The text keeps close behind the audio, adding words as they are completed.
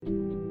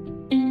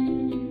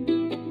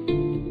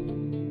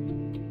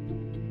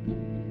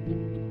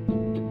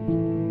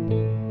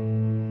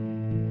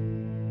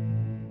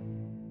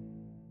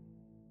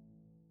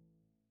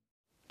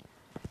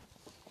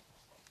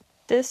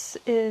This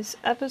is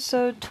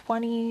episode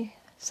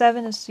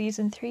 27 of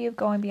season 3 of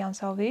Going Beyond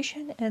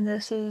Salvation, and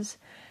this is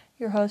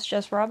your host,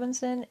 Jess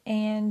Robinson,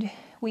 and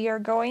we are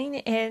going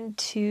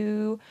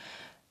into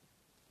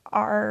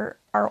our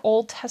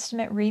Old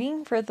Testament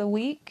reading for the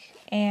week,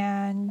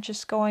 and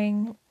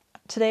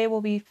today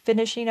we'll be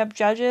finishing up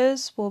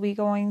Judges. We'll be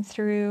going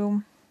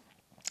through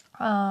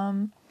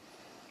the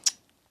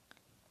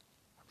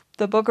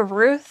book of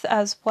Ruth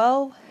as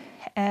well,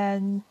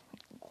 and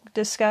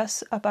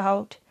discuss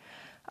about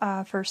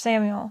 1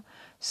 Samuel.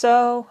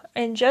 So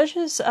in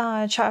Judges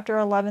chapter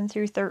 11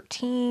 through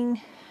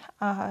 13,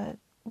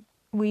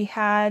 we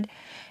had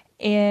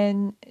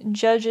in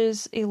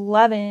Judges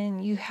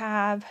 11, you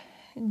have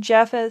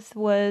Jephthah,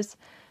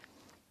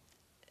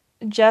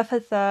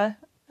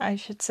 I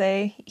should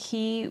say,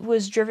 he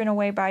was driven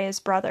away by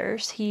his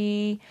brothers.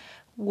 He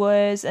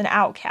was an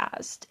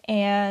outcast.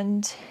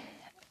 And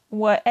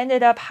what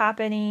ended up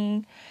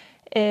happening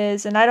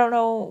is, and I don't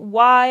know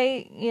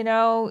why, he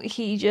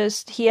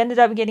ended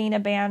up getting a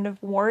band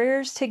of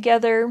warriors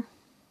together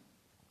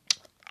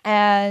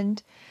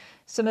and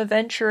some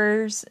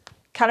adventurers.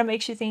 Kind of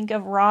makes you think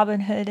of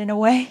Robin Hood in a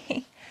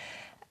way.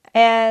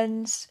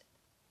 And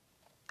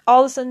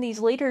all of a sudden these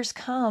leaders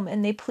come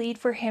and they plead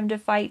for him to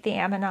fight the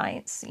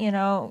Ammonites.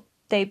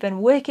 They've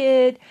been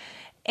wicked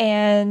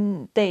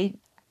and they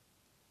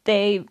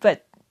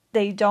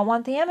don't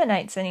want the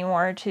Ammonites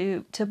anymore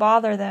to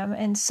bother them.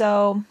 And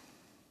so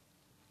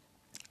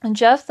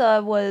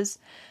Jephthah was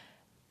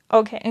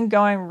okay and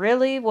going,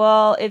 really?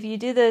 Well, if you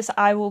do this,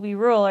 I will be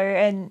ruler.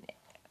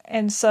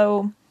 And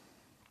so,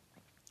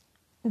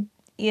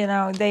 he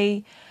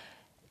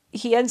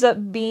ends up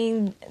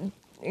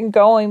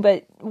going,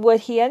 but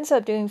what he ends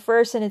up doing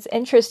first, and it's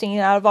interesting,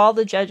 out of all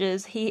the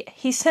judges,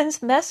 he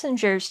sends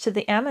messengers to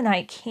the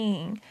Ammonite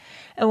king.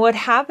 And what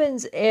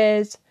happens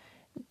is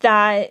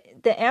that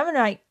the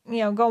Ammonite,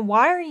 going,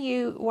 why are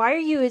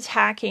you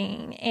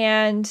attacking?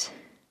 And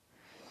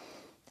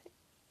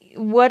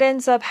what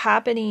ends up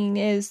happening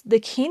is the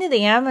king of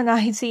the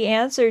Ammonites, he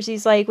answers,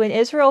 he's like, when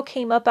Israel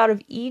came up out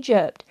of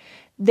Egypt,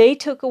 they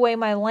took away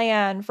my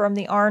land from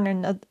the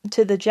Arnon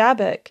to the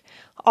Jabbok,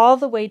 all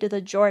the way to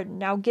the Jordan.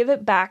 Now give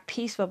it back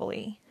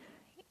peaceably.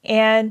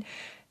 And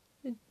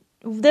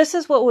this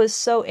is what was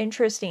so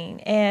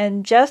interesting.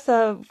 And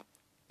Jephthah,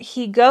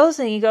 he goes,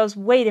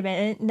 wait a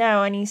minute,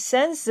 no. And he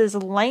sends this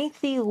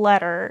lengthy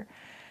letter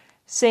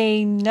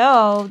saying,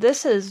 no,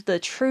 this is the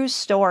true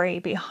story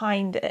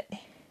behind it.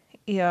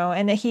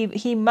 And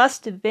he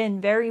must have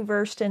been very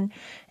versed in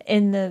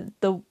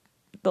the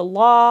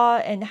law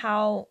and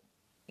how,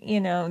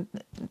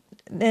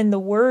 and the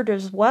word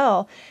as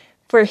well,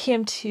 for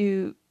him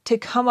to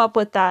come up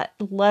with that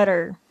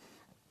letter.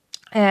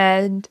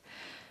 And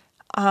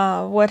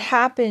what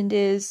happened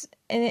is,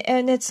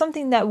 and it's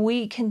something that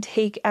we can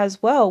take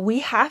as well. We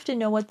have to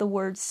know what the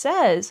word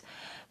says,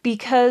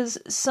 because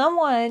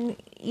someone,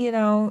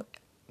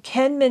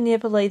 can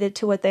manipulate it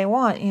to what they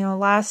want.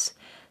 Last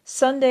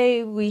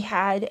Sunday we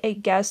had a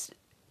guest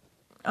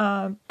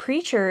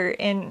preacher,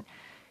 and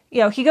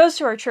he goes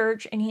to our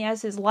church and he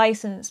has his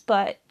license,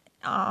 but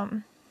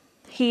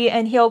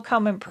he'll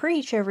come and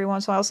preach every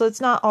once in a while, so it's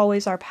not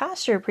always our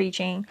pastor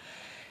preaching.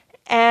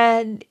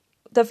 And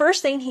the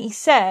first thing he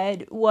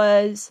said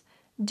was,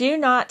 do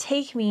not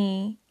take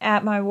me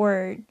at my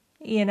word.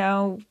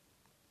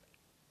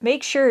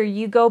 Make sure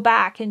you go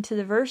back into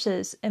the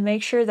verses and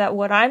make sure that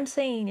what I'm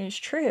saying is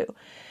true.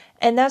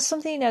 And that's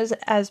something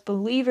as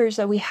believers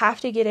that we have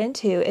to get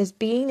into, is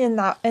being in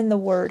the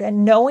word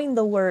and knowing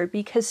the word,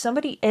 because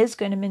somebody is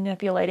going to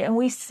manipulate it. And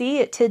we see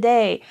it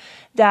today,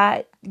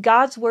 that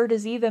God's word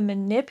is even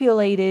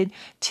manipulated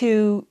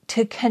to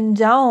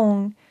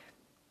condone,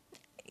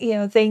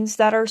 things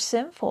that are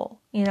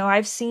sinful.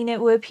 I've seen it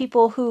with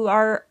people who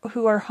are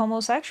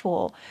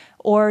homosexual,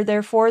 or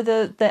they're for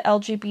the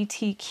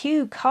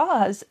LGBTQ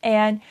cause,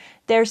 and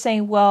they're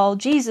saying, well,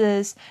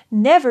 Jesus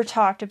never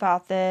talked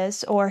about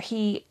this, or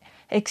he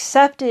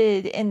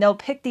accepted, and they'll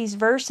pick these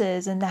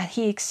verses and that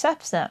he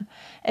accepts them.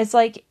 It's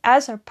like,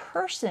 as a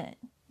person,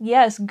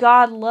 yes,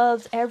 God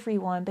loves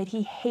everyone, but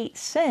he hates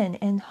sin,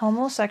 and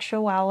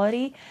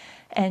homosexuality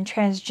and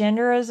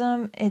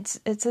transgenderism,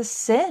 it's a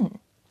sin.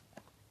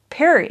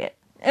 Period.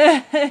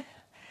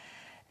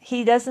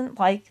 He doesn't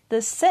like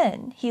the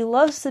sin. He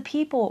loves the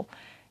people,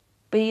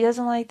 but he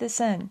doesn't like the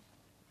sin.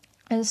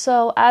 And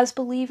so as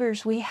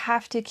believers, we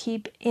have to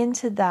keep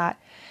into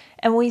that.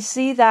 And we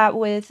see that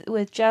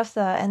with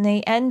Jephthah, and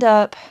they end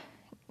up,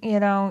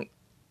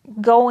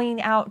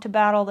 going out to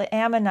battle the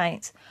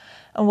Ammonites.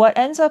 And what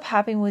ends up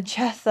happening with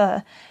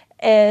Jephthah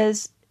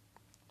is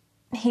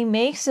he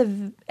makes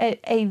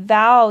a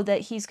vow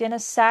that he's going to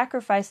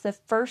sacrifice the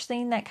first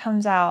thing that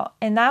comes out.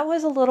 And that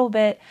was a little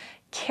bit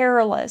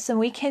careless. And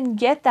we can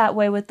get that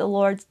way with the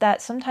Lord,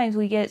 that sometimes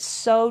we get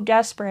so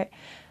desperate,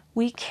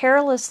 we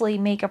carelessly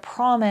make a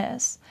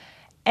promise.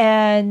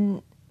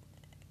 And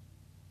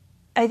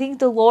I think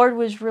the Lord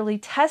was really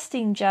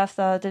testing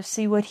Jephthah to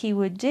see what he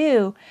would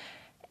do.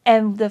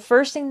 And the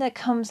first thing that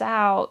comes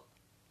out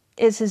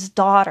is his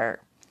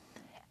daughter.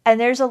 And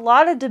there's a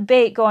lot of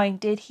debate going,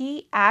 did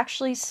he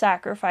actually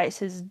sacrifice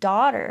his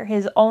daughter,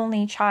 his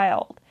only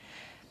child?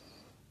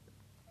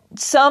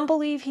 Some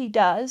believe he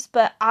does,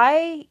 but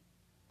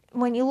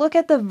when you look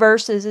at the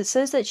verses, it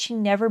says that she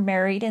never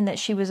married and that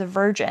she was a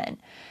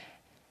virgin.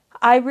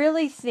 I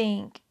really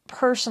think,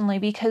 personally,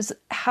 because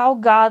how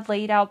God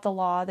laid out the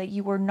law that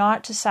you were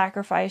not to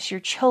sacrifice your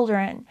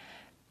children,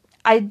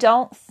 I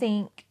don't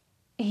think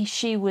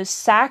she was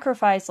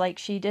sacrificed, like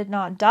she did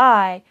not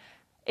die.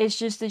 It's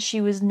just that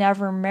she was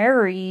never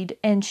married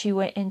and she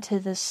went into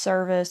this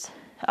service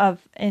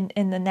in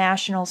the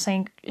national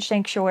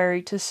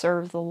sanctuary to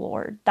serve the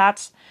Lord.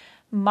 That's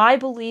my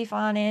belief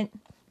on it.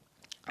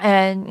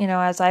 And,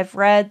 as I've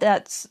read,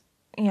 that's,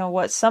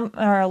 what some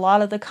or a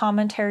lot of the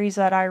commentaries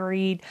that I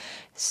read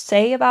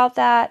say about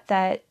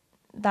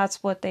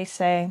that's what they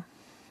say.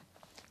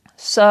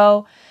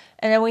 So,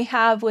 and then we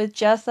have with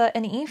Jephthah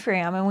and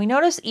Ephraim, and we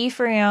notice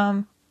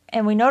Ephraim,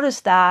 and we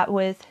noticed that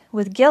with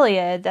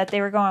Gilead, that they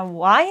were going,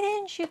 why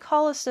didn't you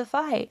call us to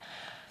fight?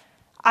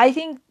 I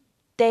think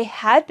they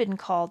had been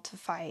called to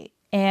fight.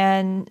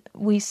 And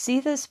we see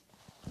this,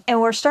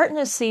 and we're starting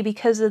to see,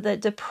 because of the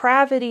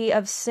depravity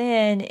of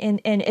sin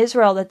in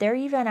Israel, that they're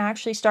even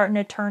actually starting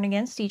to turn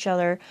against each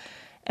other.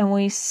 And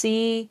we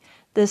see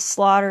this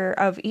slaughter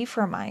of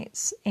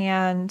Ephraimites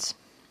and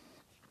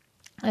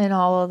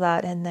all of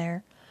that in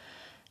there.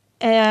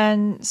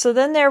 And so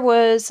then there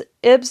was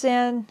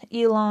Ibzan,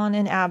 Elon,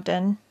 and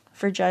Abdon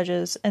for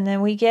judges. And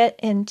then we get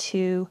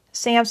into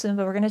Samson,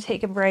 but we're going to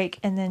take a break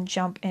and then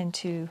jump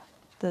into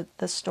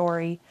the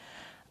story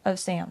of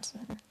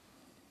Samson.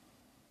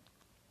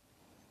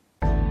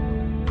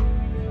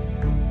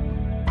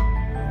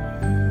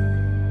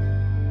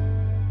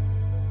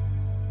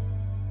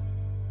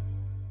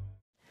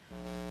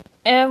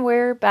 And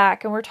we're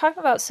back, and we're talking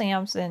about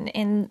Samson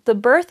and the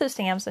birth of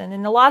Samson.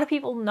 And a lot of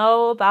people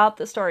know about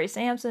the story of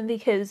Samson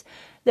because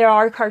there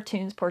are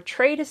cartoons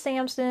portrayed as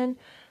Samson,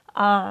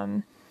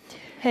 and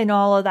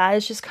all of that.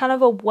 It's just kind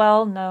of a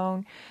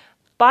well-known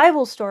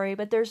Bible story,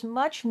 but there's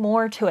much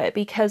more to it,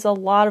 because a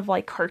lot of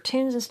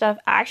cartoons and stuff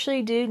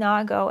actually do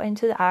not go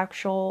into the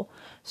actual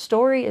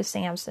story of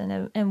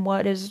Samson and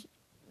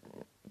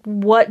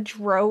what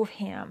drove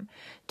him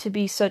to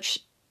be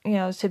such,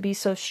 to be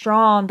so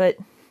strong. But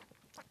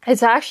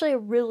it's actually a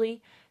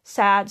really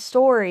sad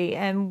story,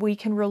 and we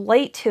can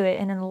relate to it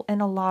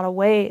in a lot of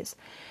ways.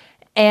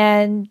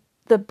 And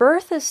the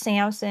birth of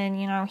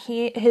Samson,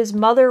 his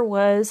mother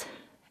was,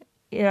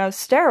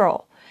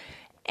 sterile,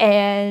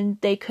 and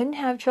they couldn't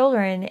have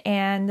children.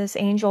 And this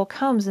angel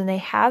comes, and they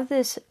have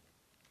this,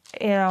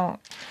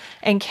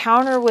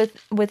 encounter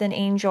with an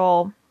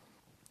angel,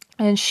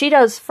 and she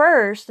does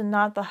first, and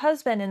not the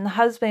husband. And the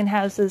husband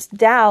has this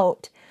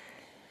doubt.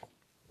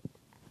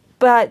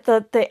 But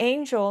the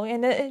angel,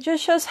 and it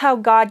just shows how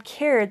God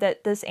cared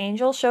that this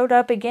angel showed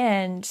up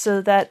again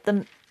so that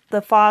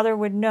the father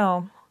would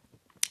know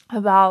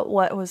about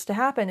what was to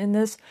happen. And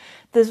this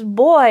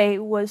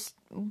boy was,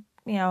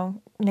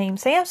 named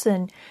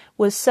Samson,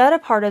 was set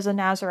apart as a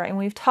Nazarite. And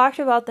we've talked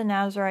about the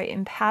Nazarite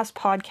in past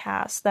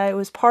podcasts, that it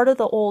was part of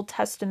the Old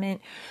Testament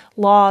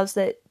laws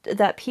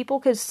that people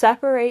could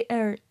separate,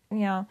 or,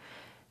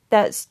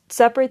 that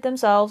separate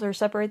themselves or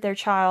separate their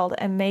child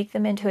and make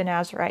them into a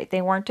Nazarite.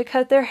 They weren't to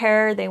cut their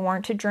hair. They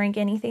weren't to drink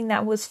anything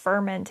that was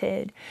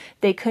fermented.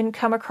 They couldn't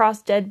come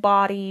across dead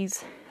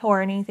bodies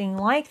or anything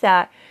like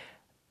that,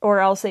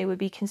 or else they would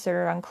be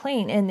considered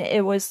unclean. And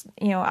it was,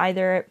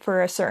 either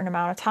for a certain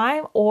amount of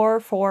time or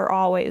for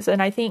always. And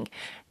I think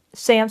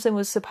Samson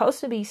was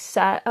supposed to be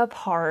set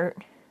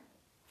apart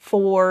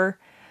for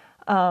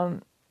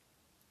his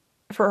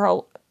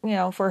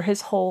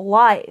whole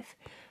life.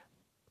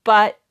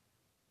 But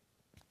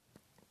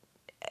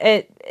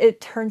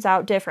it turns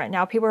out different.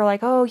 Now people are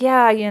like, oh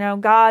yeah,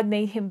 God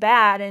made him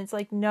bad. And it's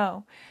like,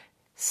 no,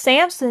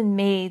 Samson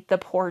made the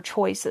poor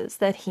choices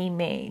that he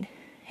made.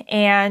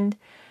 And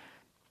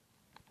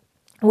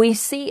we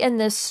see in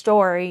this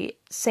story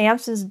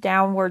Samson's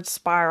downward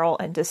spiral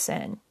into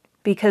sin,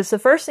 because the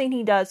first thing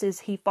he does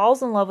is he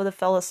falls in love with a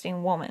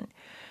Philistine woman.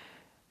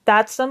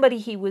 That's somebody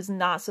he was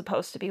not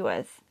supposed to be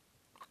with.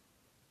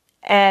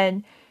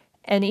 And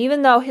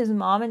even though his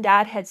mom and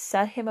dad had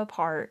set him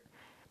apart,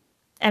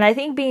 and I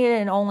think being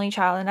an only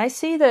child, and I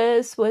see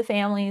this with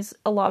families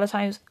a lot of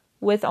times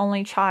with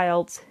only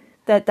childs,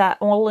 that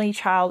only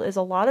child is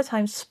a lot of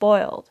times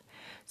spoiled,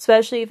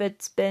 especially if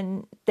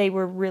they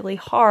were really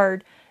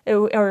hard,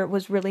 or it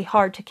was really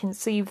hard to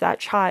conceive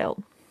that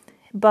child.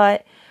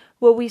 But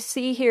what we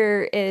see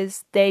here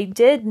is they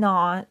did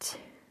not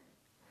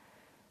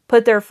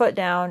put their foot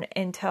down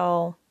and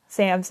tell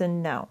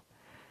Samson no.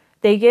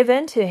 They give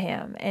in to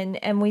him.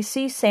 And we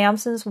see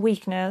Samson's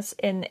weakness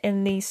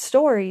in these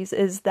stories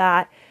is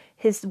that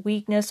his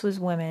weakness was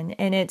women.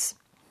 And it's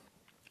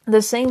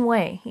the same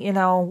way,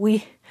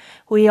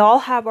 we all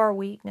have our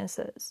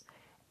weaknesses.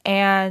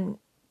 But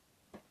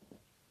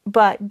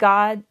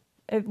God,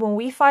 when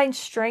we find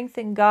strength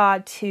in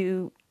God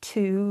to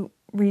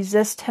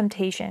resist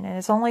temptation, and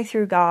it's only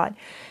through God,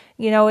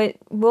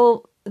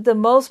 the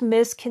most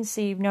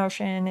misconceived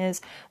notion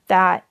is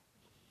that,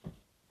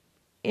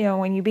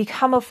 when you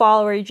become a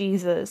follower of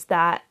Jesus,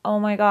 that, oh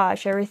my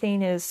gosh,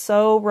 everything is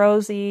so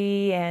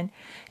rosy and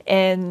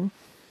and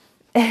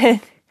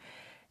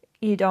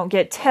you don't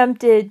get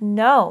tempted.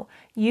 No,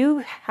 you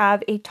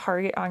have a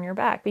target on your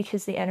back,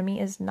 because the enemy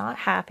is not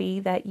happy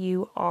that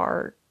you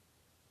are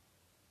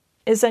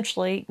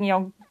essentially,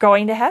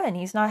 going to heaven.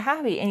 He's not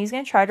happy, and he's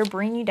going to try to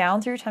bring you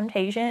down through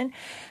temptation,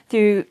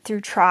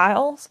 through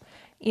trials,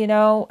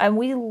 and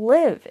we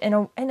live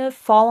in a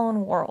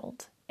fallen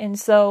world. And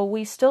so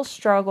we still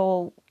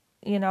struggle,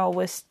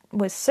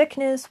 with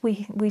sickness.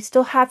 We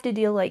still have to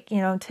deal, like,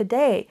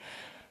 today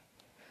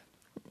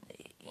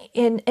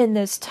in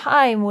this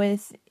time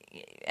with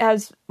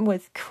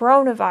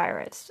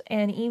coronavirus,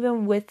 and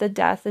even with the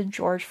death of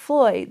George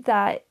Floyd,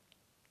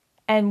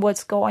 and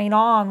what's going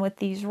on with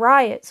these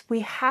riots, we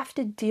have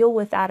to deal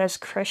with that as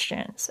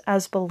Christians,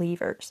 as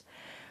believers.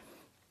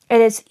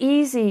 And it's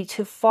easy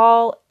to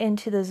fall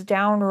into this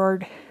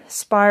downward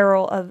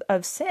spiral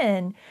of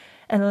sin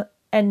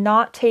and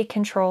not take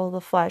control of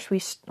the flesh.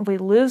 We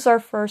lose our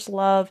first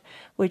love,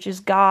 which is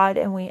God,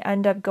 and we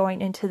end up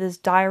going into this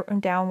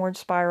downward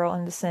spiral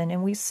into sin.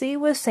 And we see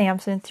with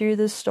Samson through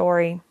this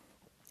story.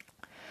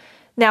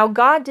 Now,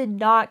 God did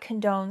not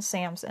condone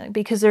Samson,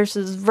 because there's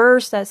this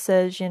verse that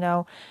says,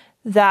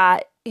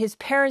 that his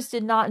parents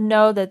did not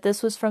know that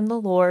this was from the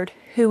Lord,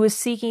 who was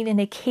seeking an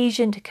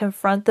occasion to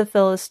confront the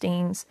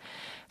Philistines,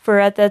 for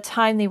at that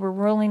time they were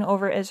ruling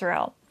over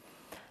Israel.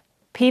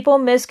 People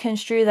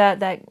misconstrue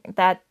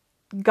that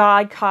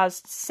God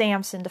caused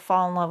Samson to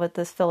fall in love with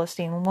this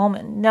Philistine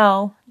woman.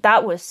 No,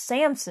 that was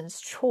Samson's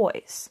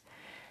choice.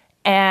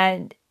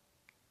 And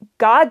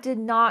God did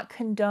not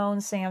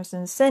condone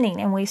Samson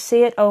sinning, and we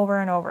see it over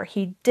and over.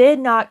 He did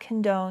not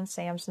condone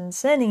Samson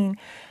sinning,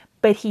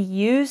 but he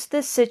used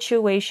the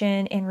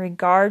situation in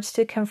regards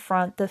to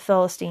confront the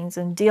Philistines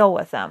and deal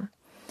with them.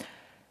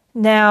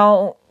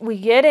 Now, we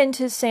get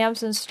into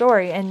Samson's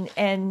story,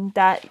 and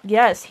that,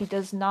 yes, he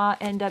does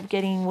not end up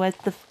getting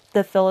with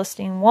the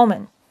Philistine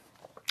woman.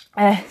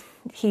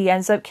 He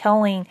ends up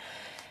killing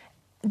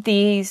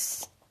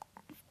these,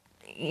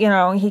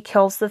 he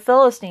kills the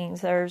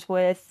Philistines. There's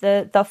with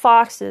the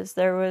foxes.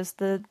 There was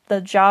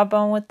the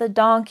jawbone with the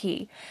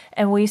donkey.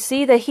 And we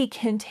see that he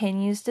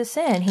continues to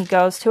sin. He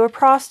goes to a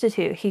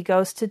prostitute. He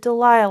goes to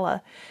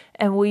Delilah.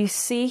 And we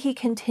see he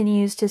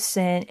continues to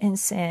sin and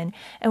sin.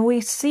 And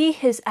we see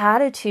his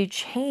attitude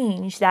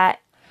change,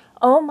 that,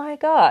 oh my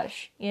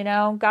gosh,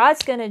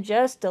 God's going to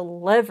just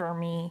deliver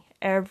me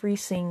every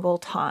single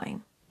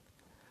time.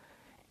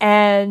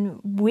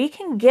 And we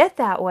can get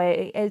that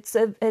way.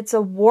 It's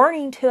a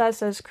warning to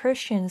us as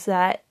Christians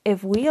that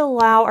if we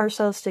allow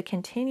ourselves to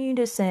continue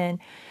to sin,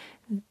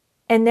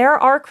 and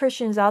there are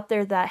Christians out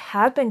there that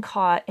have been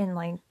caught in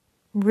like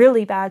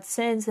really bad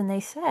sins, and they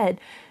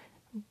said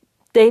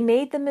they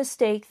made the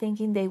mistake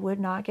thinking they would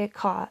not get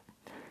caught,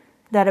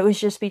 that it was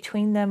just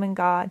between them and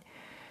God.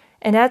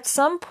 And at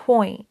some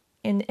point,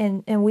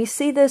 and we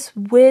see this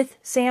with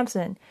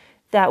Samson,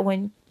 that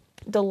when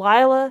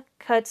Delilah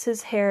cuts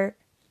his hair,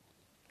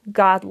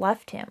 God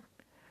left him.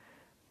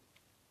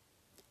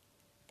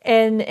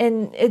 And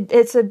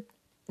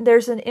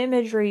there's an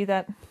imagery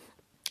that,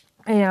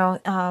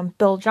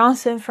 Bill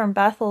Johnson from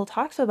Bethel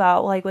talks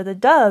about, like with a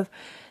dove,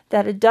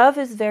 that a dove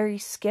is very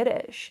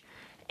skittish.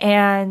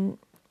 And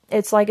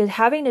it's like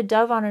having a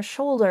dove on a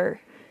shoulder,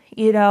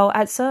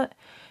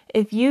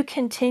 if you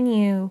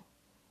continue,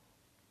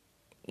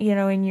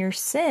 in your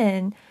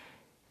sin,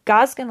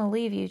 God's going to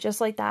leave you just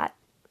like that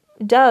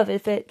dove.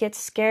 If it gets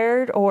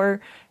scared,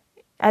 or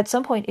at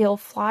some point it'll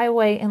fly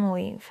away and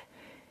leave.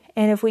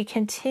 And if we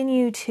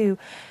continue to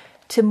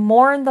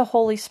mourn the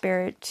Holy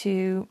Spirit,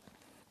 to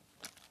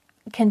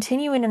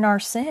continue in our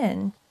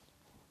sin,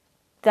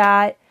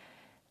 that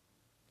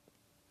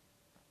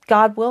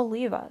God will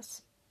leave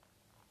us.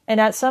 And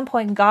at some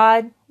point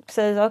God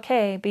says,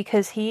 okay,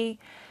 because you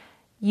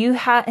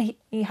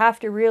have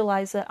to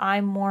realize that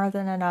I'm more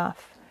than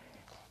enough,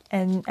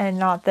 and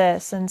not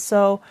this. And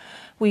so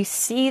we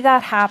see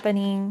that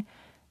happening.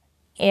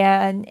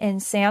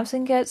 And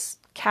Samson gets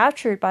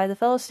captured by the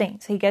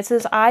Philistines. He gets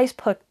his eyes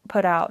put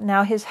out.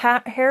 Now his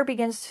hair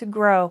begins to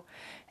grow.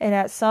 And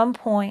at some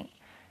point,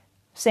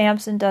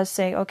 Samson does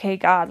say, okay,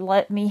 God,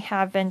 let me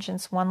have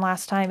vengeance one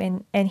last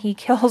time. And he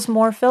kills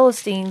more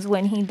Philistines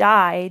when he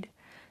died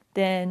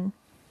than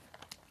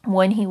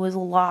when he was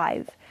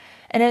alive.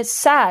 And it's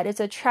sad. It's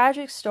a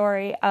tragic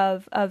story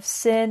of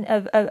sin,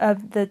 of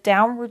the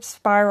downward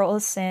spiral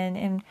of sin.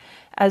 And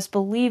as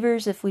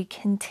believers, if we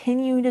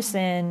continue to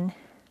sin,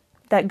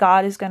 that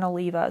God is going to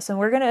leave us. And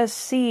we're going to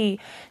see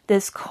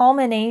this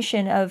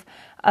culmination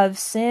of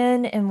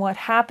sin and what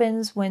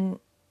happens when,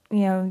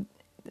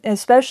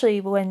 especially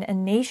when a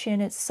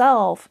nation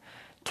itself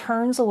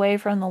turns away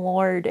from the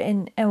Lord.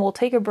 And we'll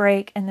take a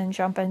break and then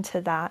jump into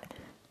that.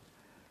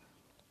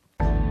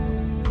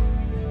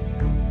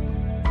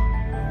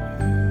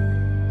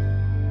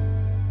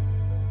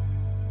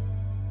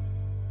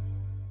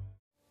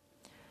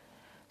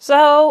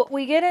 So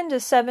we get into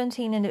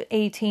 17 and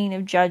 18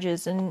 of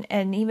Judges,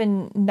 and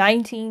even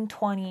 19,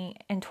 20,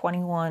 and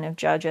 21 of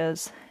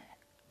Judges.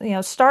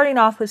 Starting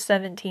off with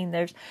 17,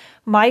 there's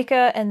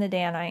Micah and the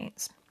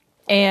Danites.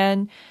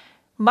 And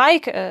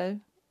Micah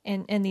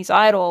and these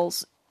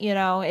idols,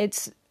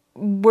 the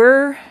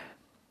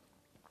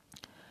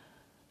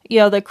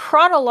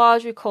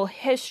chronological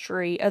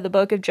history of the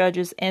book of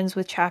Judges ends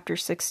with chapter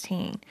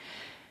 16.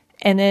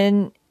 And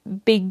then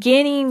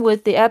beginning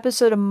with the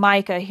episode of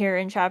Micah here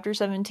in chapter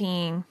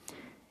 17,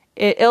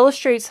 it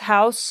illustrates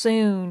how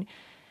soon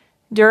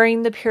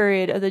during the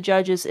period of the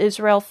Judges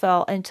Israel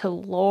fell into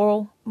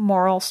low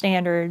moral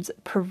standards,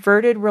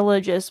 perverted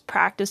religious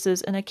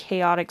practices, and a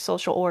chaotic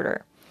social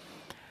order.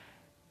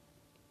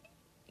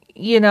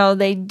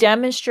 They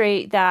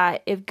demonstrate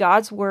that if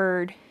God's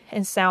word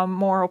and sound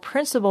moral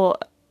principles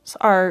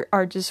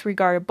are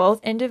disregarded,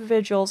 both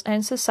individuals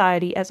and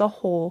society as a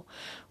whole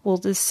will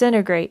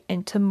disintegrate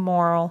into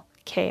moral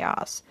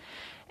chaos.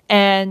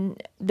 And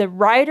the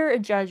writer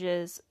of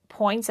Judges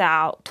points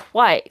out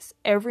twice,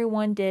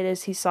 everyone did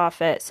as he saw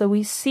fit. So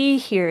we see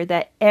here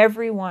that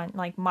everyone,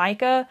 like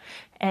Micah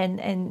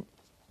and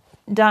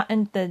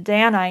the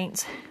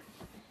Danites,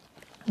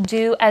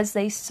 do as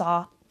they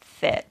saw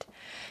fit.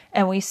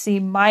 And we see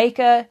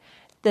Micah,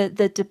 the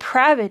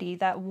depravity,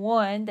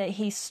 that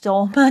he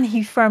stole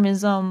money from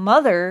his own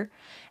mother,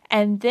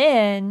 and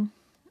then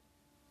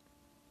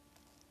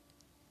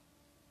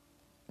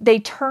they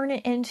turn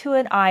it into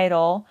an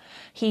idol.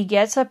 He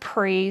gets a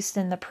priest,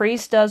 and the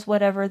priest does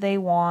whatever they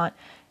want.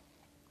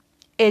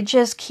 It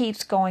just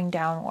keeps going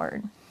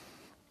downward.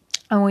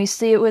 And we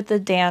see it with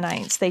the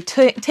Danites. They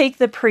take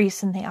the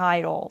priests and the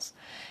idols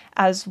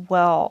as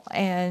well.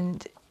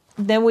 And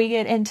then we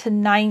get into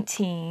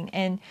 19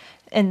 and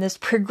this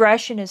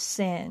progression of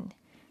sin.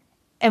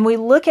 And we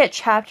look at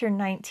chapter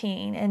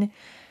 19, and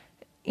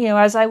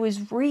as I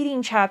was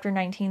reading chapter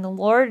 19, the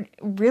Lord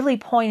really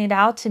pointed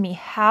out to me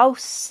how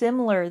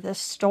similar this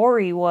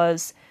story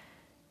was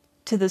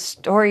to the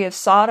story of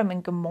Sodom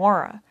and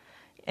Gomorrah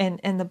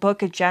in the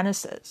book of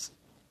Genesis.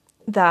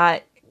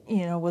 That,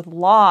 with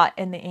Lot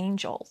and the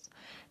angels,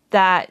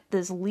 that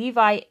this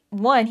Levite,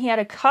 he had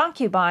a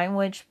concubine,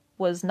 which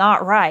was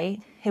not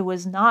right. It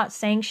was not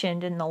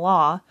sanctioned in the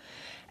law.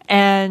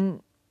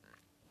 And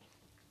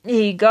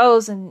he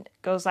goes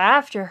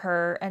after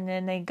her, and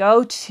then they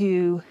go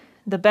to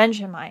the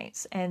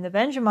Benjamites. And the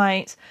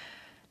Benjamites,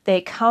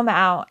 they come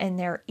out and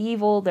they're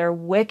evil, they're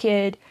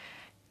wicked,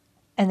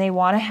 and they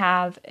want to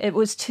have, it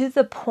was to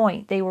the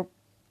point they were,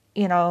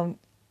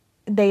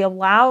 they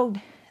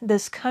allowed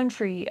this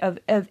country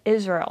of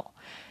Israel,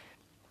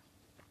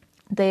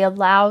 they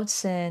allowed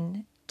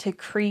sin to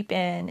creep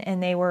in,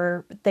 and they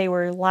were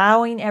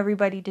allowing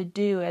everybody to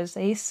do as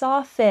they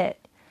saw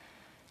fit,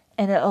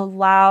 and it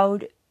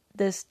allowed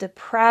this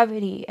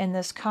depravity, and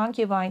this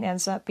concubine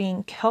ends up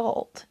being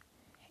killed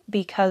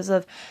because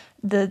of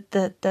the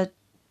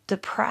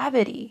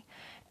depravity.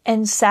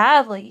 And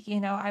sadly,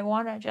 I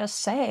want to just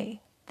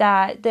say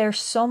that there's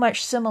so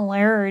much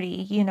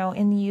similarity,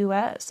 in the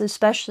U.S.,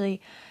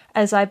 especially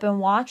as I've been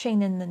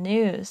watching in the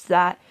news,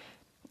 that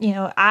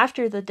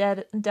after the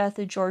death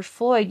of George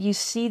Floyd, you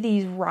see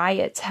these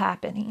riots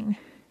happening.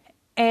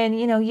 And,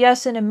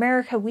 yes, in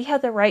America, we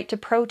have the right to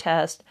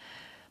protest,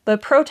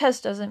 but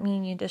protest doesn't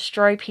mean you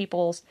destroy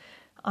people's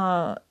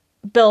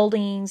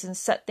buildings and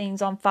set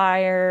things on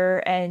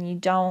fire, and you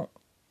don't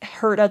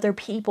hurt other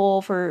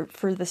people for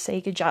the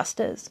sake of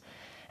justice.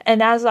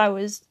 And as I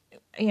was,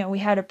 we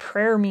had a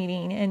prayer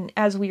meeting, and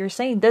as we were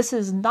saying, this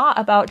is not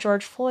about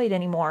George Floyd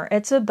anymore.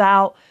 It's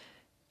about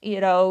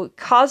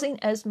causing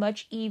as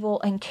much evil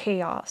and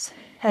chaos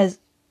as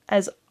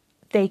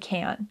they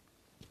can.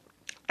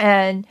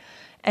 And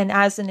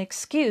as an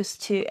excuse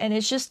to, and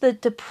it's just the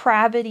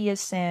depravity of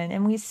sin.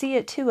 And we see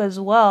it too as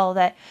well,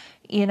 that,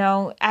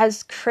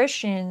 as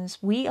Christians,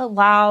 we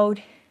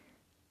allowed,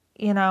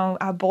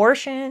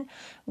 abortion.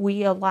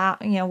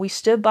 We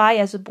stood by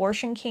as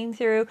abortion came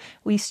through.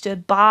 We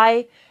stood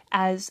by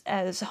as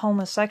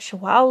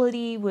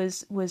homosexuality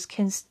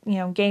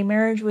gay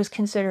marriage was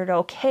considered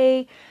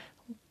okay.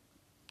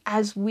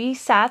 As we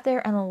sat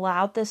there and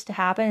allowed this to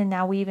happen, and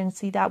now we even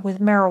see that with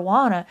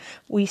marijuana,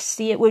 we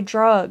see it with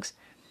drugs.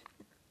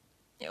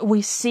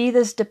 We see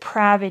this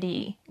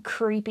depravity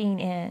creeping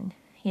in.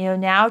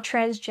 Now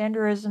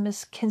transgenderism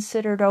is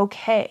considered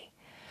okay.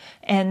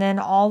 And then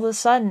all of a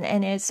sudden,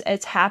 and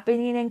it's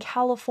happening in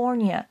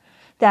California,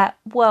 that,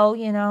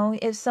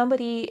 if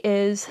somebody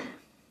is,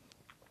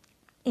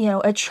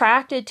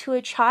 attracted to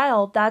a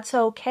child, that's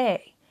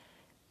okay.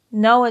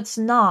 No, it's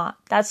not.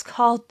 That's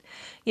called,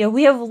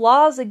 we have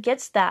laws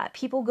against that.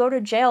 People go to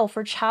jail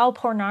for child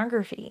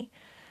pornography.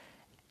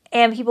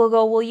 And people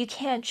go, well, you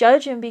can't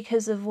judge them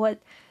because of what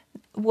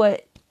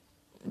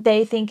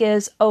they think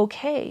is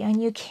okay.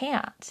 And you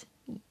can't.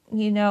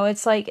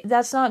 It's like,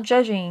 that's not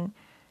judging.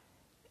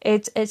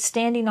 It's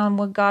standing on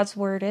what God's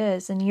word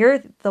is. And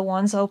you're the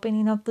ones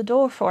opening up the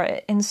door for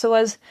it. And so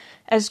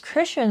as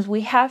Christians,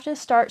 we have to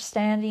start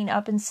standing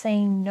up and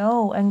saying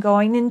no and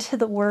going into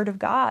the word of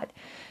God.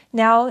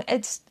 Now,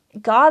 it's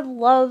God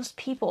loves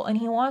people and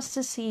he wants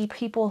to see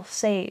people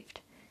saved,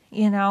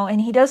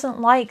 and he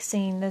doesn't like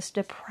seeing this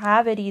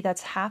depravity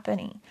that's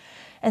happening.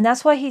 And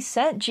that's why he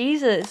sent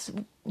Jesus,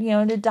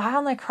 to die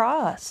on the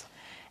cross.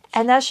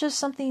 And that's just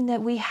something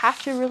that we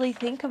have to really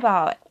think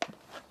about.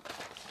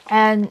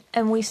 And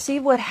we see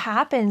what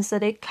happens,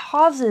 that it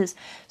causes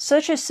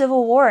such a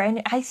civil war.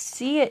 And we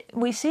see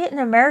it in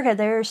America.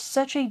 There's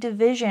such a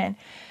division.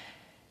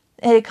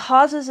 And it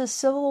causes a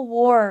civil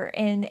war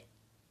in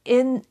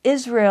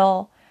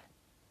Israel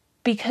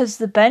because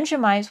the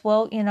Benjamites,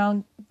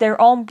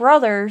 their own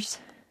brothers,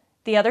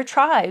 the other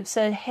tribes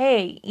said,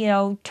 hey,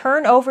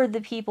 turn over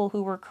the people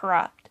who were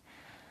corrupt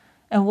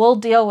and we'll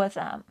deal with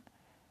them.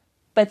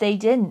 But they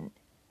didn't.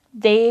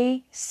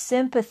 They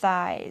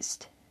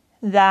sympathized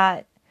with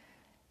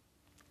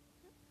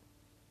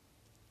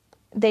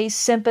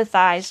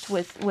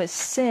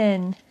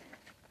sin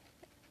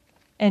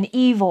and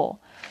evil.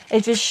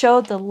 It just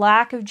showed the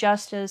lack of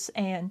justice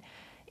and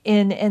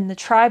in the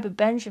tribe of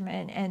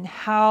Benjamin and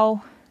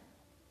how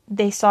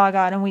they saw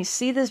God. And we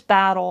see this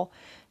battle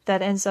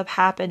that ends up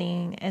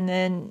happening, and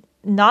then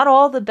not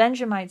all the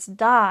Benjamites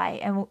die.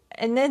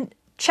 And then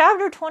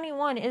chapter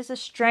 21 is a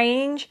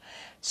strange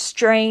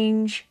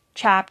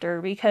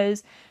chapter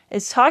because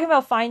it's talking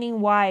about finding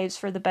wives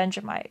for the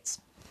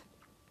Benjamites.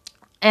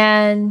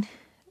 And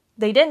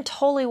they didn't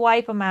totally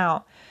wipe them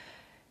out.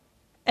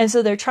 And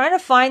so they're trying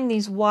to find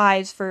these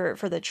wives for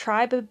the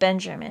tribe of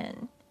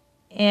Benjamin.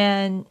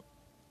 And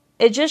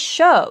it just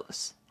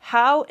shows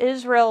how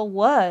Israel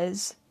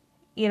was.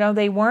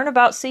 They weren't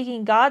about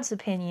seeking God's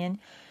opinion.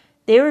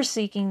 They were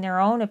seeking their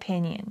own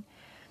opinion.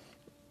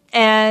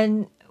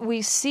 And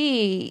we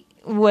see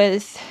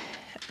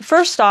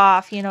first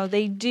off,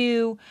 they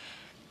do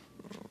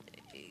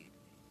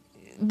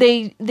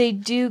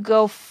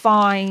go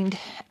find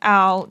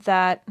out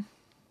that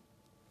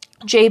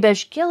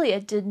Jabesh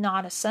Gilead did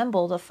not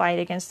assemble to fight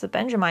against the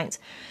Benjamites.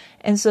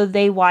 And so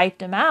they wiped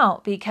them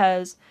out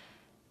because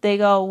they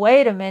go,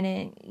 wait a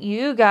minute,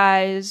 you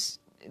guys,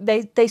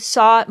 they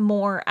saw it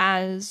more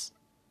as,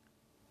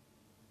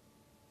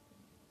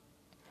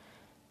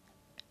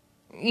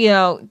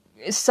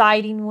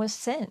 siding with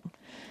sin.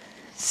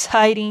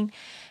 Siding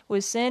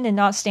with sin and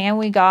not stand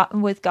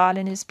with God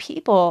and his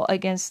people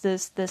against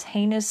this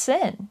heinous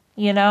sin,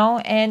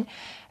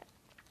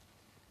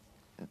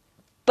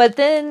 But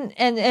then,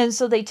 and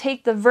so they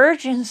take the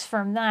virgins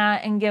from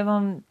that and give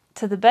them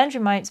to the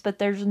Benjamites, but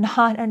there's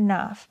not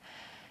enough.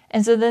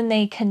 And so then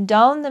they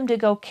condone them to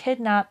go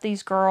kidnap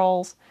these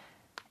girls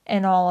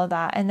and all of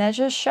that. And that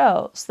just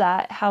shows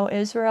that how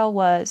Israel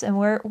was. And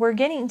we're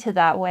getting to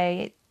that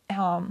way,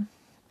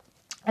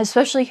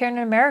 especially here in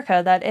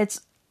America, that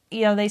it's,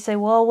 they say,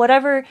 well,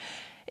 whatever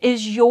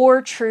is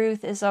your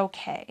truth is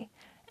okay.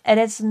 And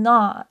it's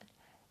not.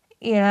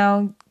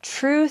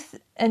 Truth,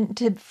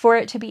 and for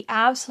it to be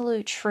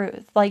absolute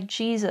truth, like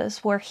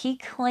Jesus, where he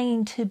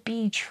claimed to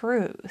be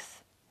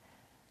truth.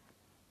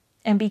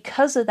 And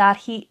because of that,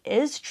 he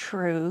is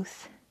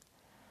truth.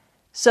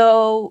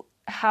 So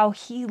how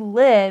he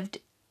lived,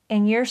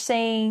 and you're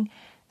saying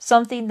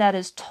something that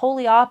is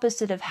totally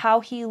opposite of how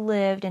he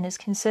lived and is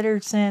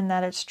considered sin,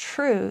 that it's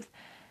truth,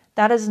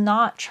 that is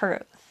not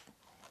truth.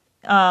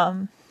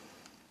 No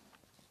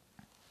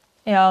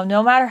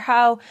matter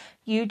how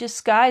you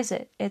disguise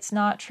it, it's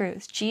not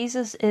truth.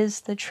 Jesus is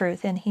the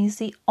truth, and he's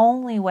the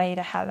only way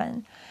to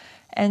heaven.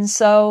 And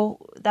so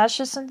that's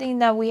just something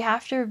that we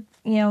have to,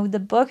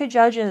 the book of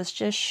Judges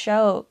just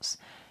shows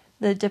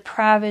the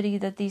depravity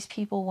that these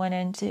people went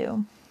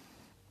into.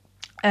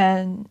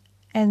 And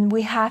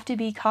we have to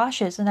be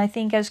cautious. And I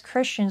think as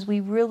Christians, we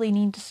really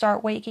need to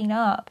start waking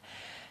up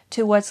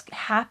to what's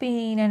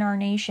happening in our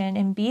nation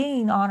and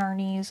being on our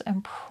knees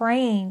and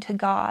praying to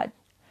God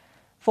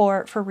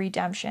for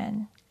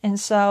redemption. And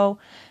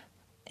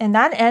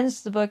that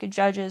ends the book of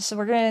Judges. So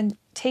we're going to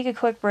take a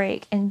quick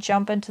break and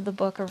jump into the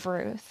book of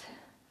Ruth.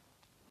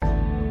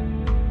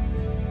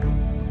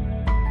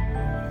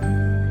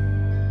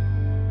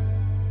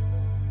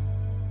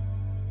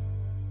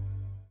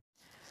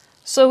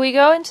 So we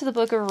go into the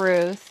book of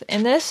Ruth,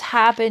 and this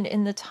happened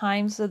in the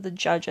times of the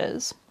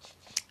judges.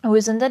 It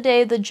was in the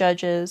day of the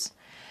judges,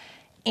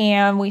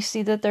 and we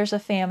see that there's a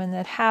famine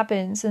that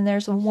happens, and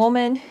there's a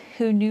woman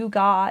who knew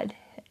God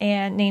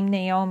and named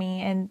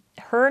Naomi, and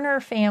her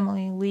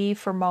family leave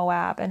for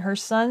Moab, and her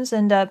sons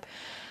end up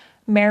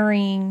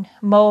marrying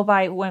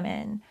Moabite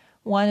women.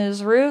 One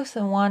is Ruth,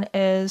 and one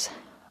is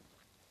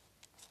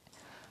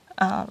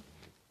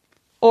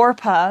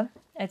Orpah.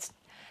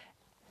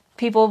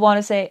 People want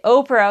to say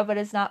Oprah, but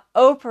it's not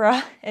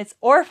Oprah, it's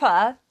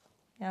Orpah.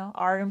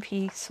 R and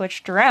P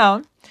switched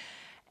around.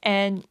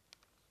 And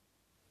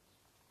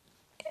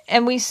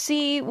we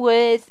see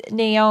with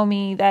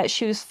Naomi that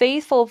she was a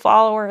faithful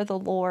follower of the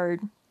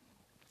Lord,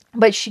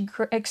 but she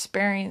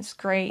experienced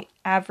great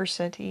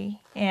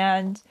adversity.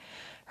 And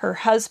her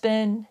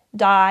husband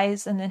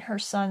dies, and then her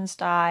sons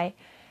die,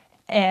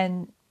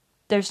 and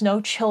there's no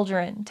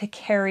children to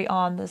carry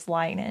on this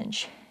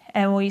lineage.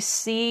 And we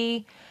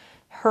see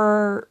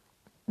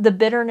the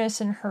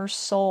bitterness in her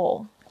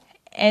soul.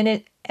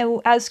 And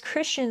as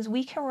Christians,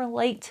 we can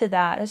relate to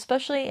that,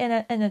 especially in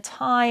a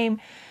time,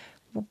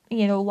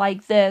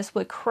 like this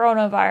with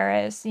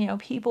coronavirus,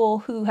 people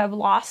who have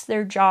lost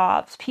their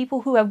jobs,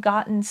 people who have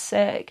gotten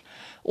sick,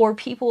 or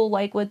people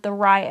like with the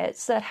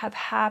riots that have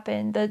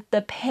happened,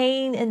 the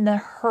pain and the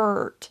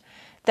hurt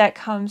that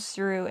comes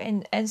through.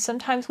 And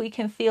sometimes we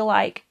can feel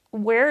like,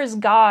 where is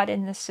God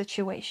in this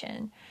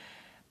situation?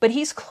 But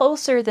he's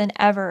closer than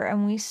ever.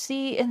 And we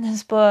see in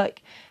this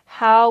book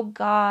how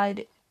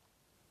God,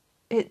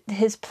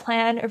 his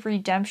plan of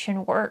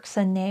redemption works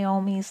in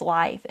Naomi's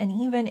life, and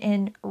even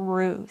in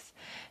Ruth,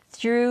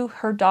 through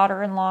her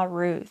daughter-in-law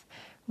Ruth.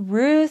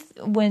 Ruth,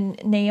 when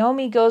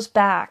Naomi goes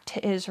back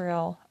to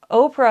Israel,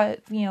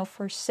 Oprah,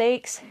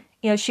 forsakes,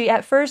 she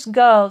at first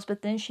goes,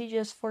 but then she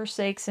just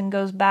forsakes and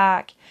goes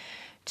back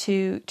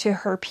to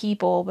her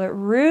people. But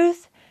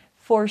Ruth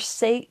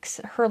forsakes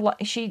her life.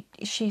 She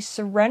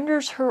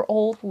surrenders her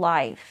old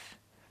life,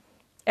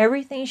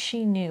 everything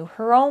she knew,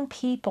 her own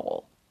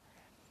people,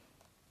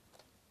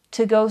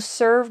 to go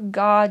serve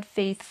God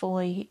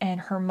faithfully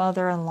and her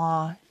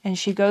mother-in-law. And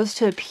she goes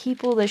to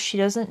people that she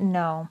doesn't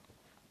know.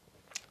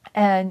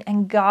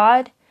 And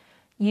God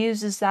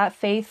uses that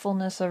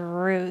faithfulness of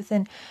Ruth.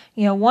 And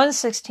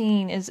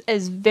 116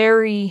 is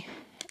very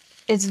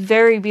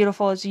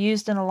beautiful. It's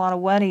used in a lot of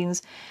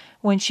weddings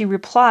when she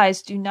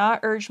replies, "Do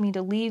not urge me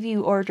to leave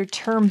you or to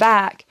turn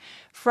back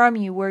from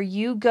you. Where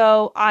you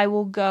go, I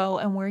will go,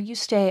 and where you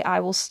stay,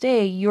 I will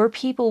stay. Your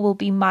people will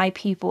be my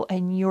people,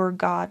 and your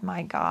God,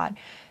 my God."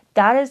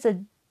 That is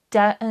a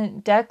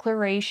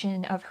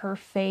declaration of her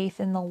faith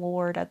in the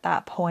Lord at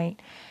that point.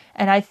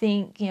 And I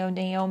think,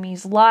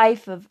 Naomi's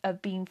life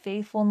of being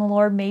faithful in the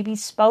Lord maybe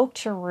spoke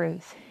to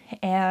Ruth.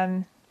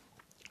 And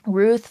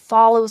Ruth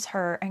follows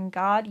her, and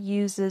God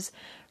uses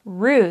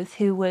Ruth,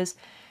 who was,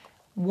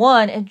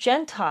 a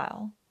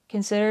Gentile,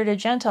 considered a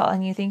Gentile.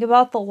 And you think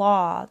about the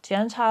law,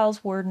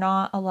 Gentiles were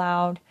not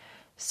allowed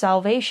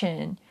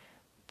salvation.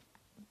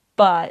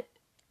 But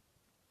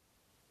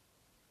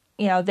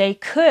they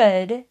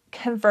could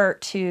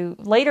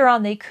later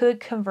on they could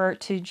convert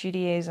to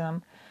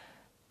Judaism,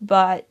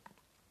 but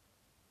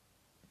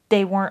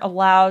they weren't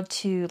allowed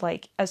to,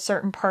 a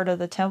certain part of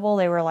the temple.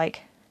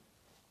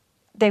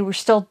 They were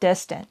still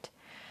distant.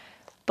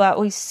 But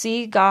we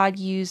see God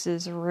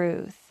uses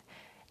Ruth,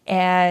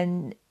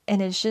 and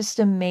it's just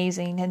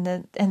amazing,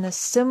 and the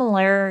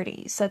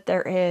similarities that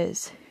there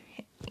is,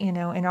 in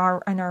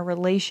our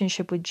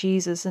relationship with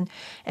Jesus. And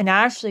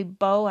actually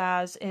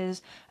Boaz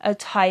is a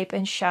type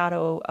and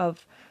shadow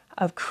of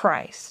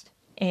Christ.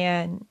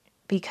 And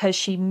because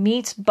she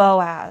meets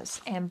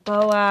Boaz, and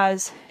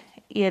Boaz,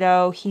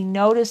 he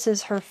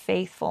notices her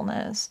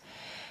faithfulness,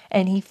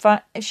 and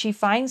she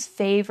finds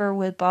favor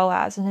with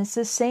Boaz. And it's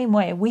the same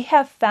way. We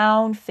have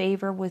found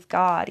favor with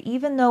God.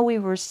 Even though we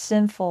were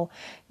sinful,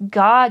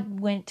 God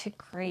went to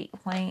great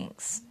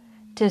lengths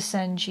to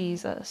send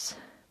Jesus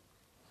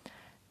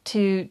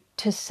to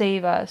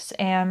save us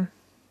and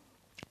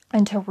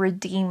to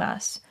redeem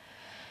us.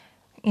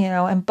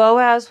 And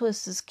Boaz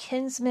was this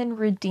kinsman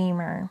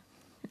redeemer.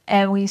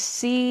 And we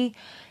see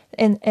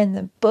in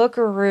the book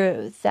of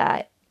Ruth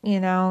that,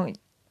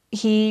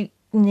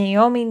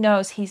 Naomi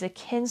knows he's a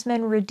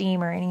kinsman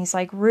redeemer, and he's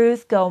like,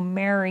 "Ruth, go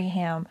marry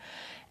him."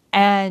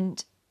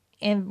 And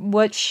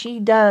what she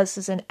does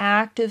is an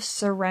act of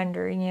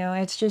surrender.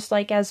 It's just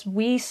like as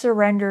we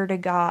surrender to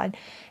God.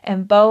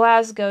 And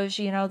Boaz goes,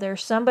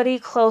 "There's somebody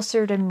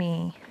closer to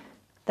me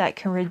that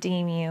can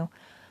redeem you."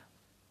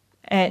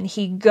 And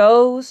he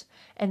goes,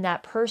 and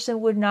that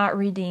person would not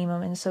redeem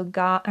him. And so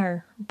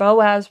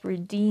Boaz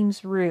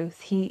redeems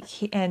Ruth.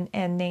 He and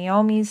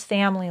Naomi's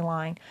family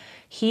line.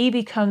 He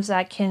becomes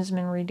that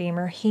kinsman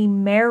redeemer. He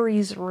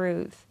marries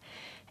Ruth.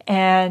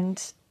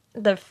 And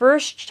the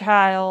first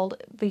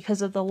child,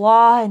 because of the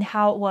law and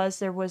how it was,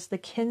 there was the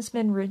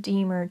kinsman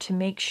redeemer to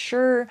make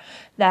sure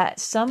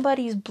that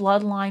somebody's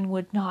bloodline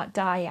would not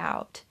die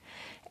out.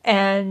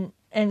 And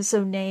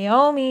so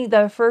Naomi,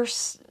 the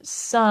first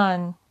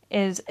son,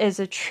 is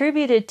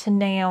attributed to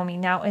Naomi.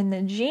 Now in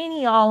the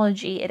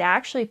genealogy, it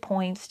actually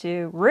points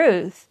to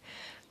Ruth.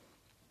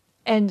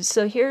 And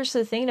so here's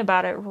the thing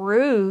about it.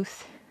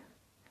 Ruth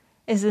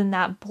is in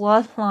that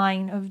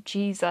bloodline of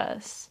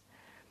Jesus,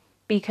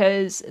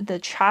 because the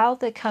child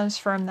that comes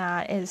from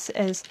that is,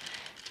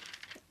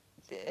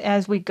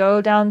 as we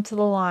go down to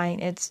the line,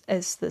 it's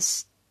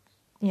this,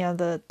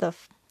 the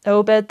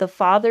Obed, the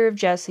father of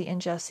Jesse,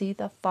 and Jesse,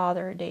 the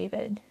father of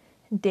David.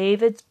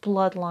 David's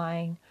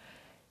bloodline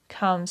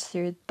comes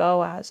through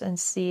Boaz. And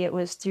see, it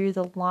was through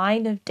the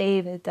line of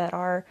David that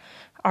our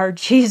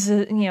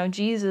Jesus,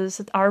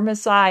 Jesus, our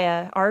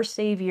Messiah, our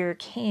Savior,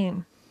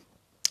 came.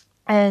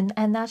 And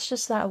that's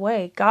just that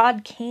way.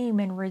 God came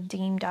and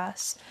redeemed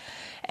us.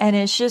 And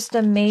it's just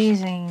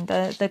amazing,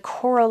 the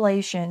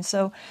correlation.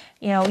 So,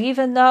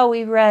 even though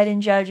we read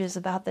in Judges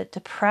about the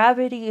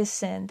depravity of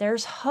sin,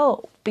 there's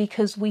hope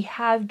because we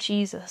have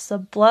Jesus, the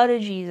blood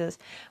of Jesus.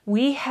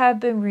 We have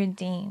been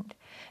redeemed.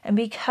 And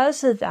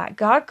because of that,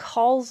 God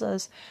calls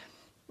us,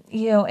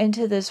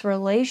 into this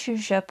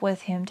relationship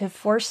with him, to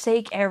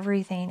forsake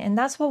everything. And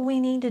that's what we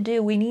need to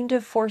do. We need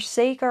to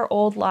forsake our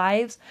old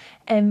lives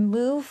and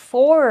move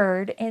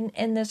forward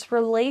in this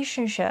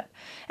relationship.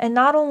 And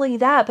not only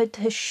that, but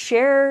to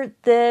share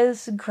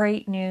this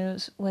great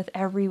news with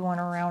everyone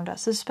around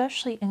us,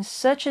 especially in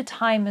such a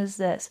time as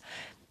this.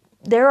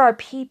 There are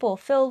people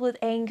filled with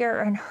anger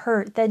and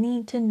hurt that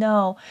need to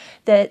know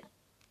that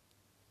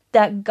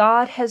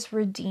God has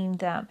redeemed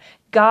them.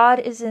 God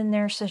is in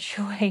their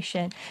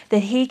situation, that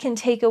he can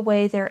take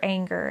away their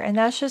anger. And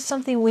that's just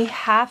something we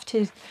have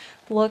to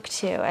look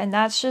to. And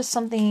that's just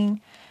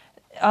something,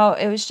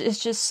 it's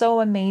just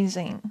so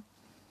amazing.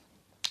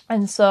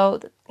 And so,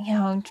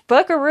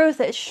 Book of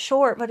Ruth is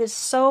short, but it's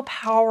so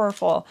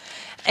powerful.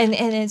 And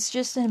it's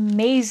just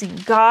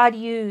amazing. God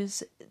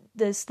used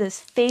this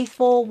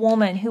faithful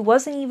woman who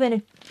wasn't even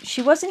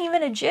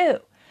a Jew,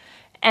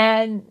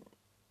 and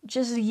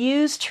just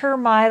used her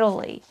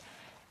mightily.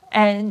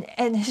 And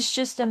it's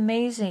just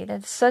amazing.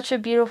 It's such a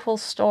beautiful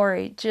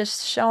story,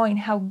 just showing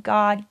how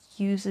God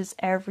uses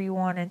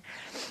everyone,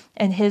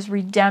 and his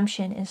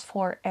redemption is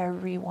for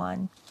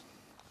everyone.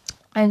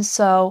 And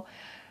so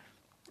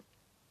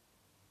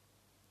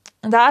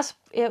that's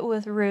it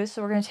with Ruth.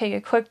 So we're going to take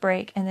a quick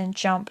break and then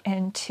jump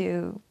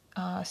into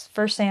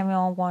 1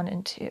 Samuel 1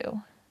 and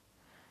 2.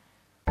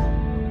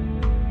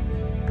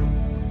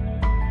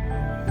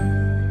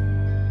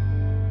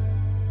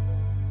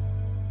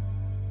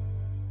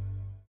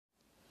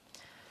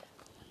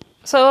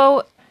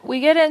 So we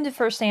get into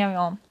 1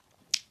 Samuel,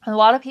 and a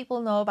lot of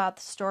people know about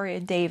the story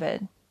of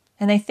David,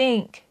 and they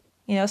think,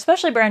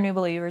 especially brand new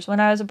believers.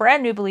 When I was a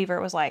brand new believer,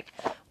 it was like,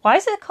 why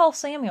is it called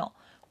Samuel?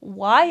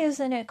 Why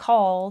isn't it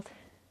called,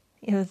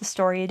 the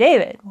story of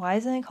David? Why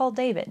isn't it called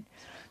David?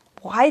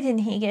 Why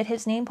didn't he get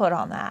his name put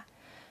on that?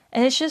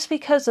 And it's just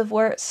because of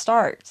where it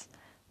starts.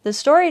 The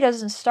story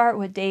doesn't start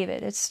with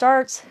David. It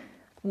starts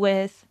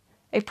with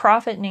a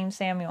prophet named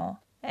Samuel.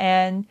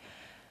 And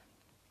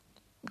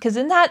because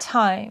in that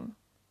time,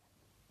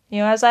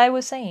 as I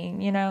was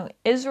saying,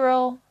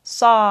 Israel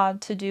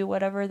sought to do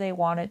whatever they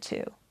wanted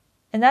to.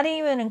 And that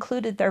even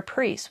included their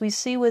priests. We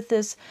see with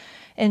this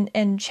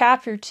in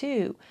chapter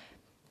 2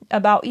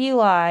 about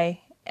Eli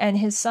and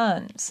his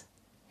sons.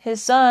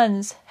 His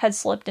sons had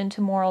slipped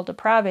into moral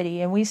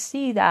depravity. And we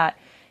see that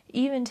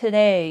even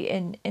today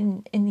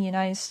in the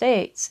United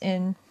States,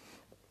 in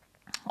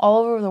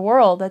all over the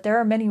world, that there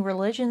are many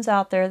religions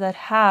out there that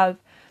have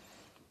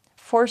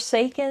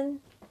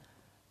forsaken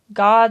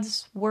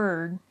God's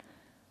word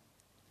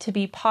to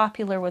be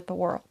popular with the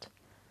world,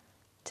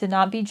 to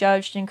not be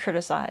judged and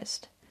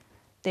criticized.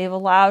 They've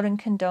allowed and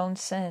condoned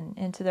sin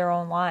into their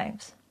own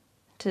lives,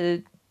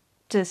 to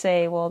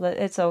say, well, that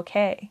it's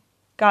okay.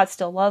 God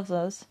still loves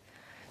us.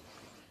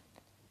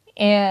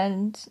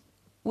 And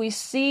we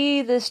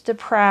see this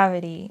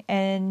depravity,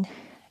 and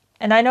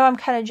I know I'm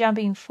kind of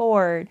jumping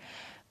forward,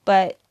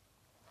 but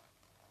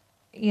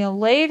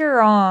later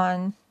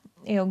on,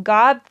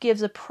 God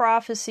gives a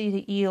prophecy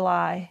to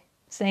Eli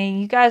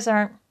saying,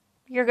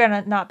 you're going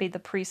to not be the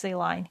priestly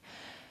line.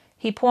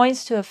 He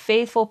points to a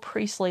faithful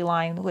priestly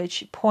line,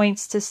 which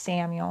points to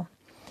Samuel.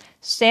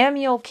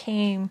 Samuel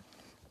came,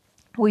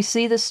 we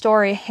see the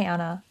story of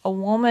Hannah, a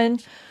woman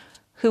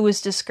who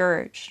was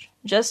discouraged,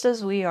 just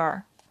as we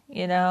are,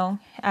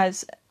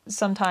 as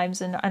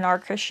sometimes in our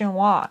Christian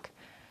walk.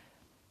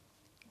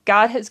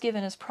 God has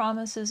given us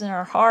promises in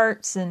our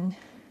hearts, and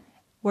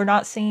we're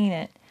not seeing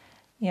it.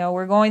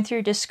 We're going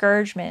through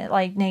discouragement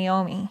like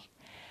Naomi,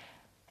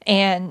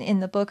 and in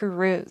the book of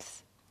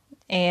Ruth.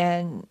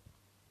 And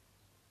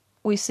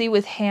we see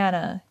with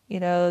Hannah,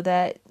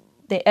 that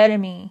the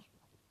enemy,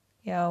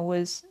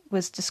 was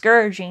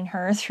discouraging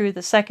her through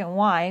the second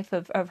wife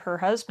of her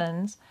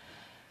husband's,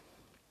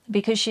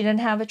 because she didn't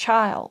have a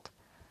child.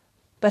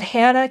 But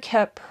Hannah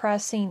kept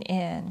pressing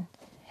in,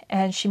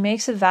 and she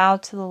makes a vow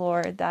to the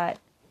Lord that,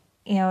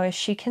 if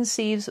she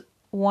conceives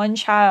one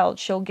child,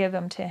 she'll give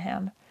him to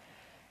him.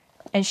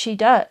 And she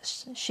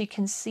does. She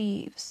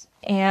conceives.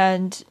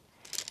 And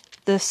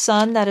the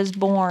son that is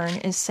born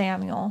is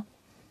Samuel.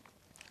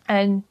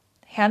 And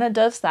Hannah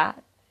does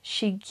that.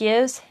 She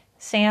gives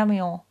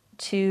Samuel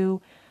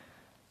to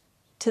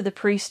the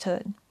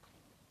priesthood.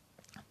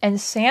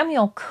 And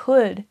Samuel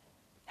could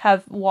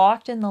have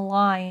walked in the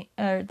line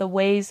or the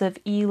ways of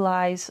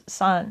Eli's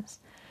sons,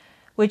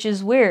 which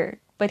is weird,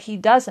 but he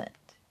doesn't.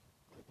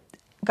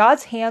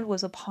 God's hand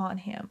was upon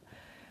him.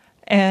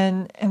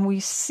 And we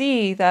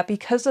see that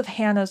because of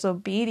Hannah's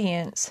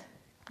obedience,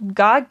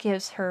 God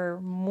gives her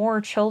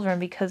more children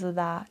because of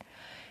that.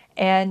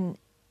 And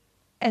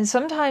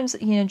sometimes,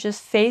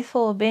 just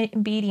faithful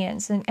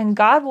obedience. And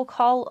God will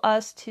call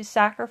us to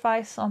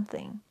sacrifice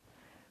something,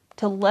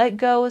 to let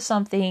go of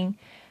something.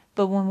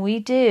 But when we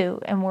do,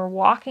 and we're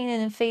walking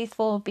in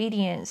faithful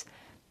obedience,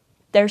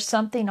 there's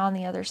something on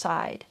the other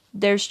side.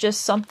 There's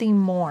just something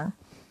more.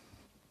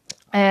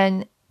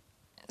 And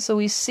so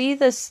we see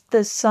the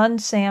son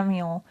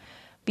Samuel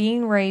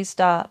being raised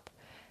up.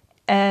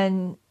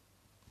 And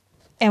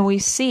And we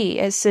see,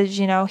 it says,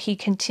 he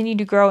continued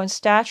to grow in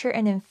stature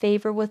and in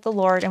favor with the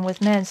Lord and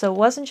with men. So it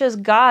wasn't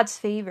just God's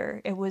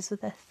favor, it was with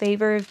the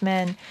favor of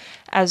men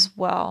as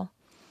well.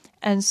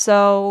 And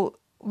so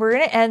we're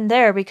going to end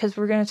there, because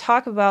we're going to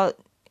talk about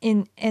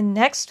in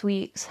next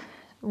week's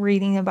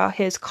reading about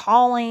his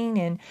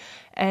calling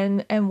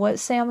and what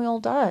Samuel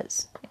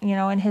does,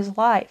 in his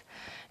life.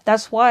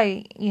 That's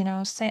why,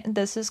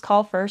 this is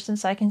called 1st and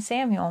 2nd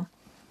Samuel.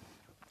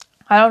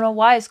 I don't know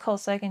why it's called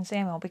 2nd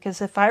Samuel,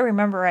 because if I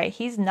remember right,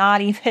 he's not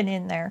even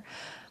in there.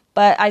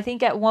 But I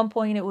think at one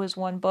point it was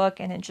one book,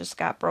 and it just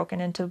got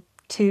broken into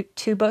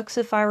two books,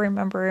 if I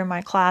remember, in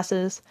my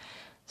classes.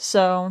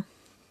 So,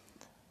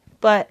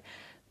 but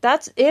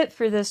that's it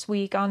for this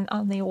week on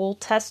the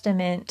Old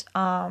Testament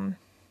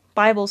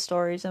Bible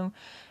stories. And,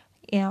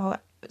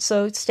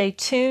 so stay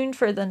tuned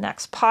for the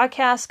next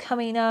podcast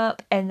coming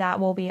up, and that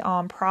will be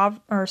on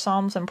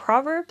Psalms and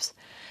Proverbs.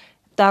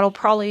 That'll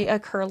probably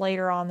occur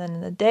later on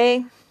in the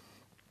day.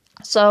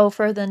 So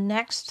for the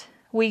next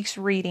week's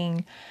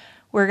reading,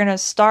 we're going to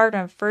start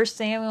on 1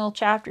 Samuel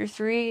chapter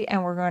 3,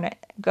 and we're going to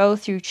go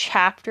through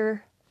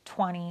chapter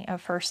 20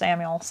 of 1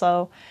 Samuel.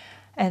 So,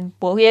 and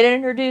we'll get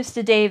introduced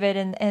to David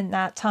in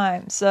that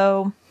time.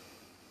 So,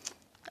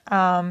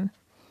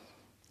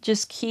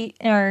 just keep,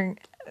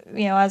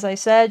 as I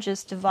said,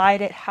 just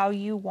divide it how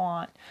you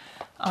want,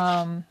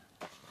 how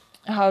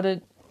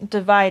to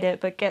divide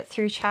it, but get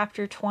through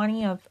chapter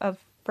 20 of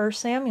 1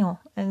 Samuel.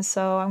 And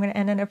so I'm going to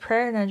end in a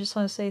prayer, and I just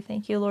want to say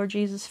thank you, Lord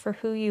Jesus, for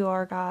who you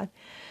are, God.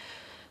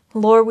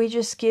 Lord, we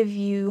just give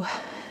you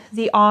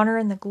the honor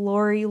and the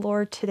glory,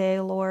 Lord, today,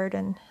 Lord.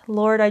 And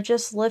Lord, I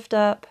just lift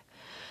up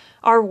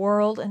our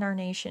world and our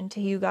nation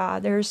to you,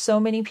 God. There's so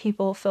many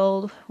people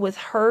filled with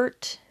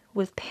hurt,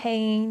 with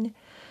pain.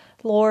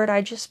 Lord,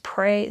 I just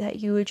pray that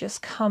you would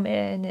just come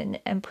in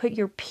and put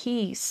your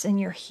peace and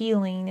your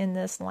healing in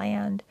this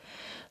land.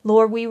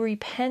 Lord, we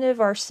repent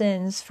of our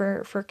sins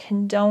for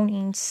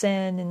condoning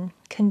sin and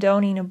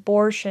condoning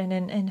abortion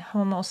and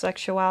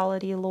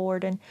homosexuality,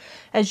 Lord. And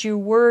as your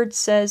word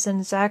says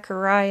in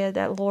Zechariah,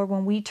 that, Lord,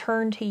 when we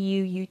turn to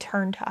you, you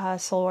turn to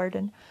us, Lord.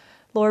 And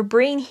Lord,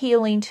 bring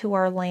healing to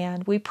our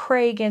land. We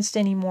pray against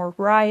any more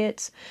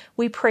riots.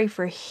 We pray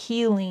for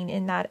healing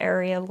in that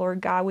area, Lord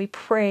God. We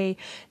pray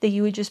that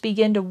you would just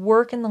begin to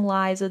work in the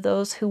lives of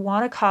those who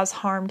want to cause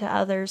harm to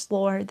others,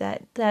 Lord.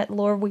 That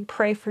Lord, we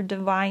pray for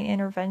divine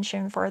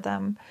intervention for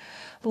them,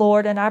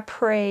 Lord. And I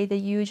pray that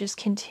you would just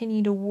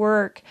continue to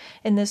work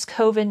in this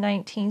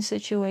COVID-19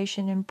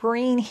 situation and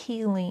bring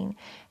healing.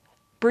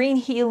 Bring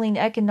healing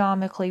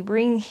economically.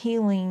 Bring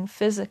healing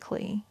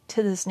physically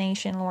to this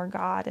nation, Lord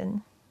God.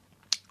 And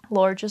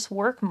Lord, just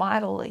work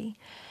mightily.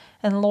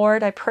 And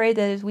Lord, I pray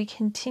that as we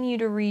continue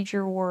to read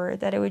your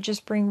word, that it would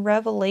just bring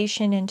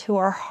revelation into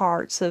our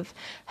hearts of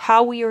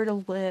how we are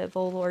to live,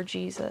 oh Lord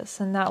Jesus.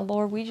 And that,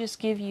 Lord, we just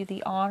give you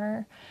the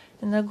honor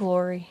and the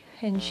glory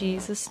in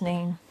Jesus'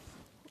 name.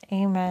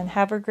 Amen.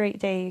 Have a great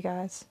day, you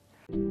guys.